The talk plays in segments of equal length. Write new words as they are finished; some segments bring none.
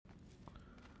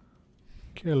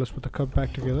Okay, let's put the cup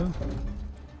back together.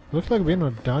 Looks like we're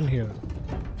not done here.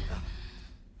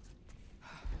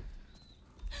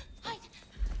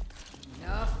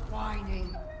 Enough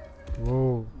whining.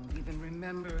 Whoa. Won't even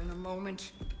remember in a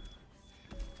moment.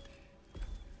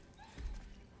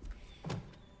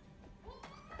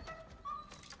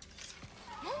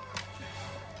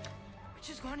 We're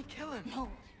just going to kill him. No,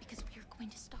 because we are going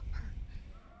to stop her.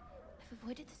 I've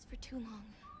avoided this for too long.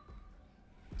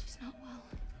 She's not well.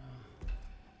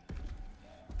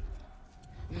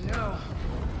 You know,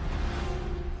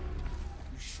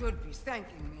 you should be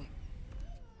thanking me.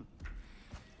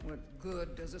 What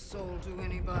good does a soul do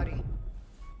anybody?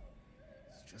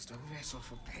 It's just a vessel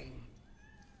for pain.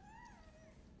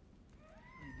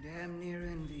 I damn near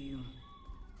envy you.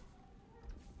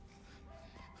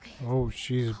 Okay. Oh,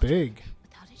 she's big.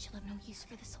 Without it, she'll have no use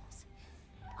for the souls.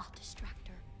 I'll distract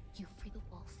her. You free the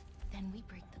wolf. Then we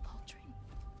break the cauldron.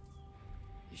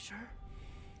 You sure?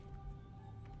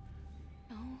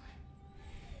 No.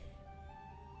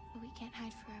 But we can't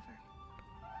hide forever.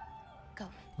 Go.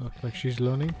 Looks like she's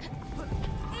learning.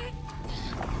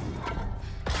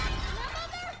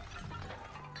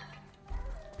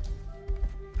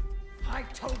 I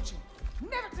told you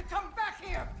never to come back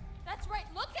here. That's right.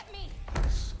 Look at me.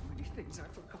 So many things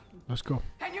I've forgotten, Let's go.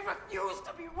 and you refuse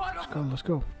to be one of Let's go. them. Let's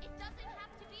go. It doesn't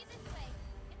have to be this way.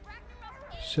 If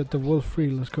Ragnarok is Set the wolf free.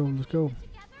 Let's go. Let's go. together,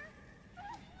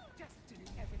 Destiny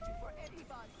never did for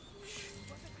anybody.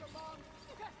 Was it your mom?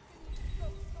 Destiny so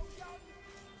young.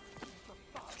 Your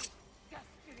father,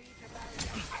 destiny to marry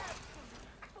an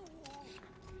absolute fool.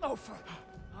 Oh, for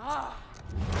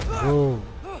Whoa.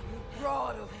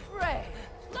 broad of prey.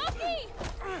 Loki!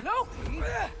 Loki?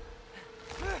 Let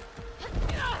him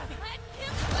go!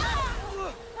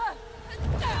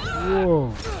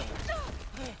 Whoa.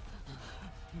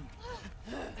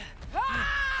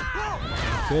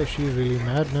 Okay, she's really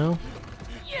mad now.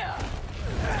 Yeah.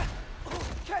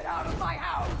 Get out of my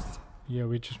house. Yeah,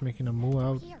 we're just making a move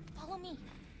out. Here, follow me.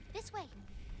 This way.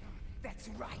 That's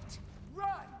right. Run.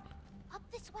 Up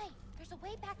this way. There's a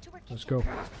way back to our kitchen. Let's go.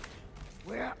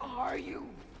 Where are you?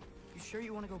 You sure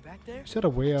you want to go back there? Is that a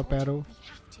way up arrow? We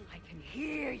have to. I can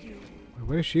hear you. Wait,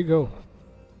 where does she go?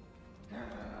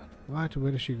 What?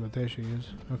 Where does she go? There she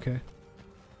is. Okay.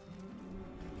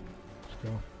 Let's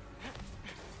go.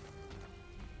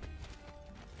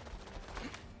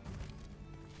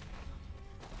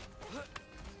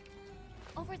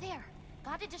 Over there.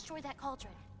 Gotta destroy that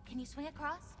cauldron. Can you swing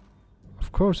across?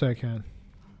 Of course I can.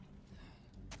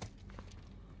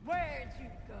 Where'd you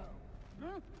go?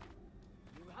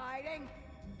 You hiding?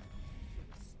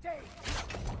 Stay.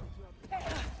 You're a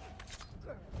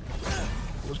girl.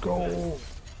 Let's go.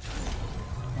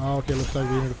 Oh, okay, looks like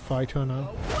we need to fight her now.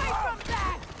 Away from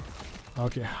that!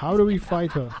 Okay, how do we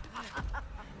fight her?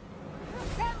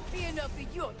 Champion of the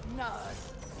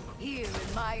Jotunars, here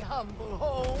in my humble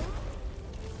home.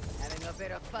 Having a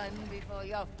bit of fun before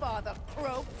your father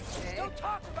croaks, eh? Don't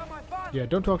talk about my father! Yeah,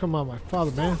 don't talk about my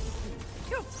father, man.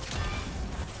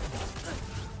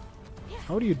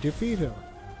 How do you defeat her?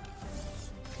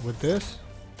 With this?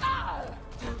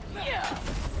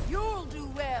 You'll do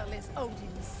well as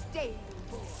Odin's stable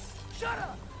boy. Shut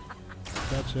up!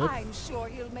 That's it. I'm sure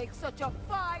he'll make such a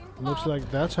fine Looks pop.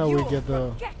 like that's how we You'll get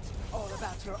the... forget all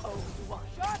about your old one.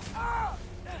 Shut up!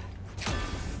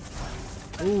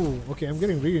 Ooh, okay, I'm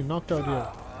getting really knocked out here.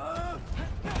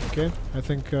 Okay, I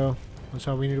think that's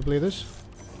how we need to play this.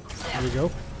 There we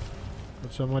go.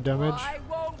 Put some more damage. Why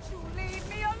won't you leave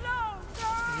me alone,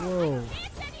 girl? Whoa.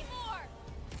 Can't anymore!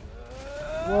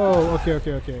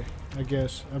 Whoa, okay. I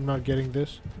guess I'm not getting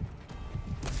this.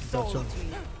 That's some...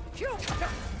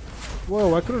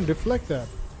 Whoa, I couldn't deflect that.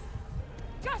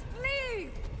 Just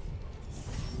leave!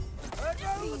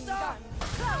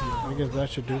 I guess that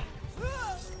should do.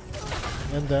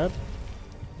 And that.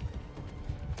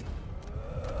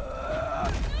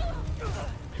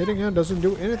 Hitting her doesn't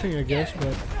do anything, I guess,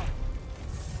 but...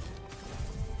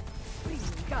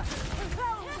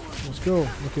 Let's go.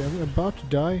 Okay, I'm about to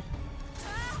die.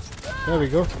 There we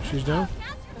go. She's down.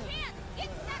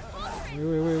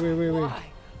 Wait. Why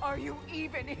are you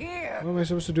even here? What am I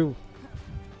supposed to do?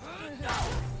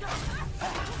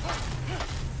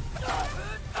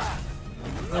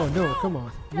 Oh no, come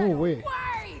on. No way.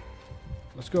 Why?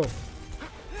 Let's go.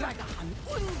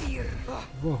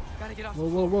 Whoa. Gotta get off.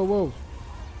 Whoa.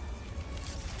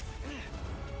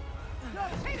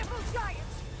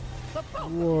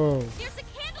 Whoa. There's a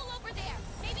candle over there.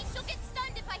 Maybe she'll get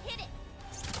stunned if I hit it.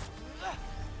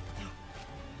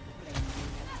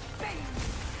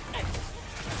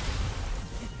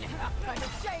 Kind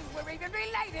of shame we're even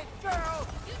related, girl.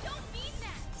 You don't mean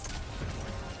that.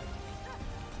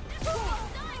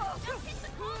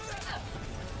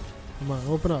 Come on,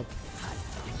 open up.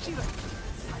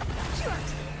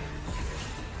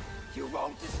 You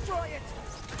won't destroy it.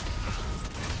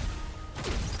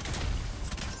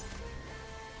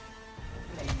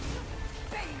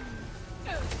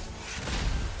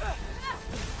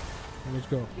 Let's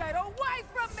go. Get away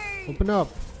from me! Open up.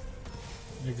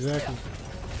 Exactly.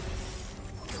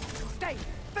 Stay!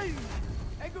 Boom!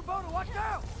 Hey, Gryla, watch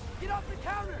out! Get off the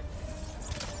counter!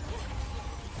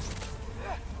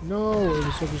 No, it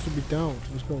was supposed to be down.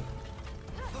 Let's go. Do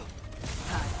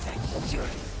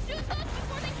those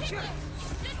before they kick you!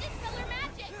 Just dispel her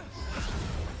magic!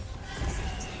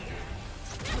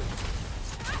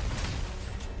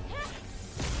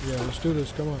 Yeah, let's do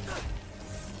this. Come on.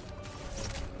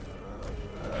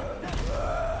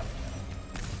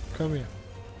 Come here.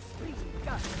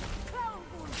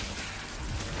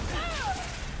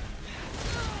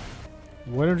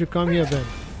 Why don't you come here then?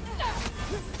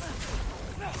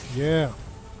 Yeah.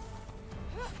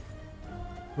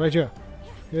 Right here.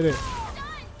 Hit it.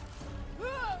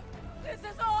 This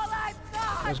is all I've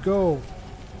got! Let's go.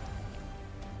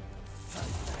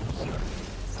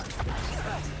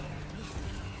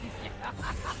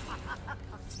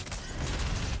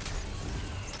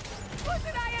 What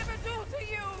did I ever do to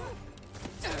you?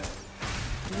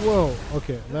 Whoa.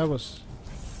 Okay, that was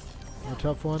a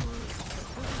tough one.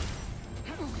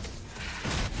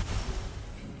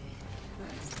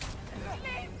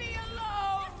 Leave me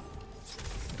alone!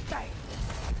 Hey,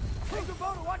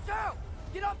 Gryla, watch out!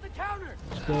 Get off the counter!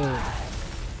 Let's go.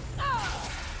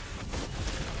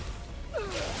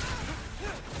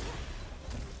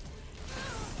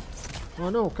 Oh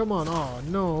no, come on. Oh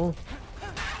no.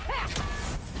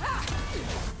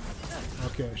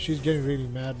 Okay, she's getting really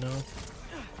mad now.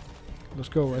 Let's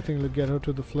go. I think we'll get her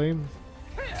to the flame.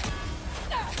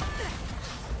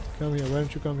 Come here. Why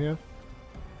don't you come here?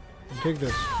 And take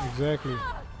this. Exactly.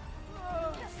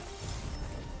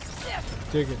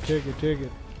 Take it, take it, take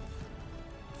it.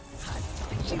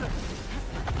 I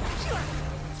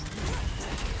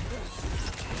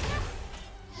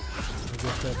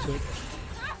guess that's it.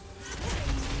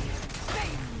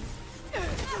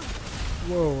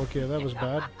 Whoa, okay, that was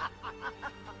bad.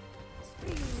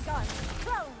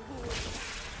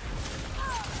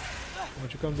 Why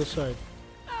don't you come this side?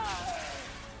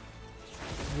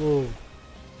 Whoa.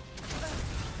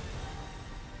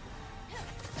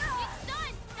 It's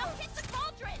done! Now hit the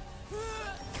cauldron!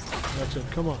 That's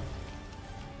it, come on.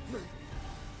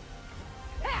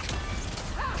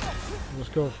 Let's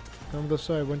go. Come this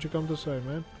side. Why don't you come this side,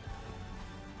 man?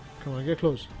 Come on, get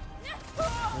close.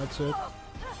 That's it.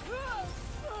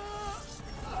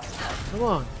 Come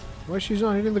on. Why she's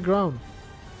not hitting the ground?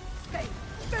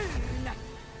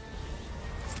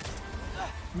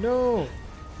 No!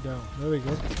 Down. There we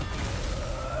go.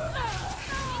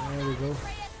 There we go.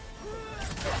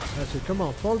 That's it. Come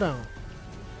on, fall down.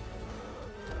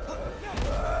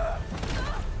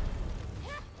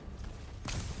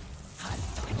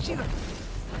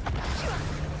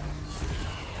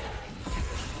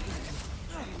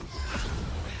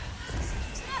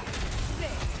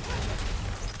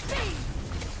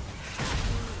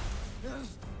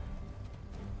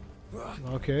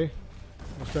 Okay.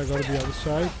 Looks like I go to the other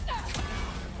side.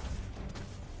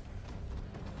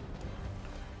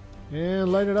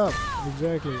 And light it up.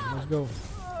 Exactly. Let's go.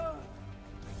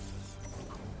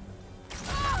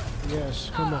 Yes,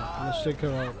 come on. Let's take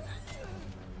her out.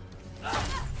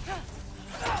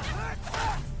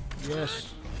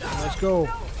 Yes. Let's go.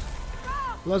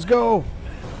 Let's go.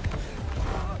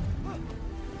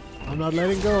 I'm not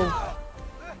letting go.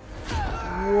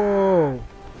 Whoa.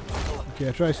 Okay,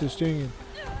 Atreus is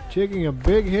taking a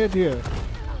big hit here.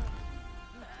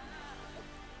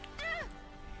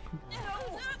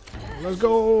 Let's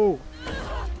go.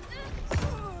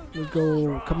 Let's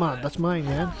go. Come on, that's mine,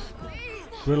 man.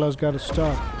 Gryla's got to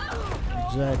stop.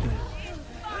 Exactly.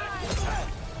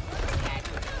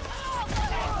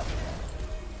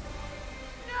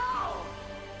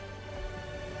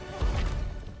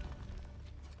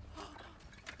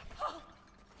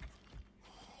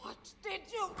 What did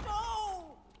you do?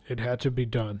 It had to be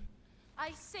done.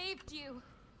 I saved you.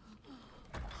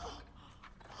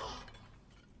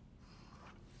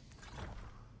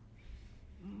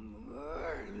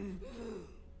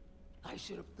 I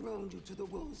should have thrown you to the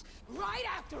wolves right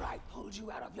after I pulled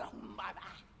you out of your mother.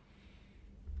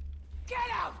 Get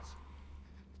out!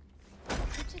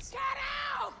 Just Get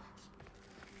out!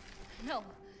 no.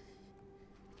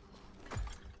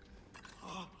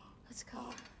 Let's go.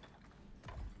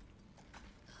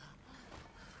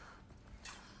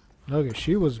 Okay,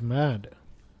 she was mad.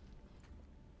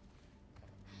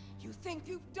 You think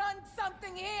you've done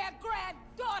something here,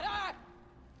 granddaughter?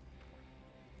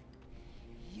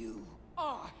 You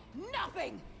are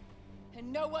nothing!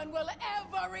 And no one will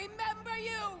ever remember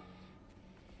you!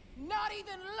 Not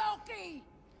even Loki!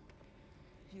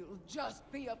 You'll just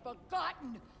be a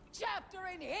forgotten chapter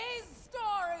in his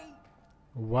story!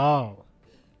 Wow.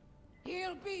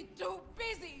 He'll be too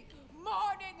busy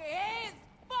mourning his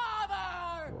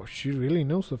father! Oh, she really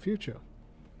knows the future.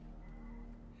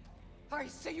 I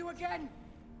see you again!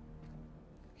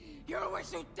 You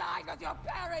wish you died with your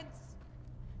parents!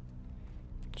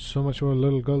 So much for a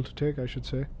little girl to take, I should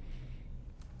say.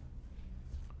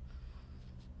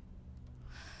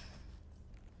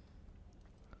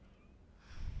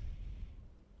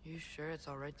 You sure it's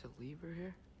alright to leave her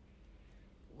here?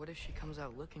 What if she comes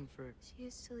out looking for... She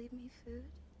used to leave me food.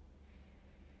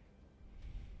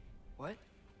 What?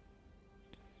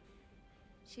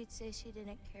 She'd say she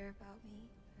didn't care about me,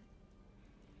 but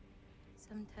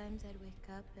sometimes I'd wake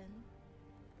up and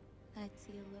I'd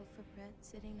see a loaf of bread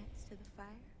sitting next to the fire.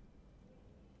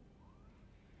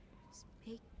 Just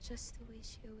baked just the way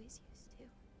she always used to.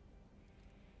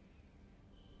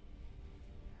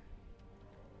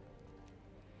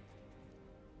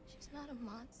 She's not a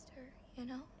monster, you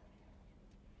know?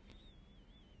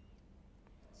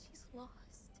 She's lost.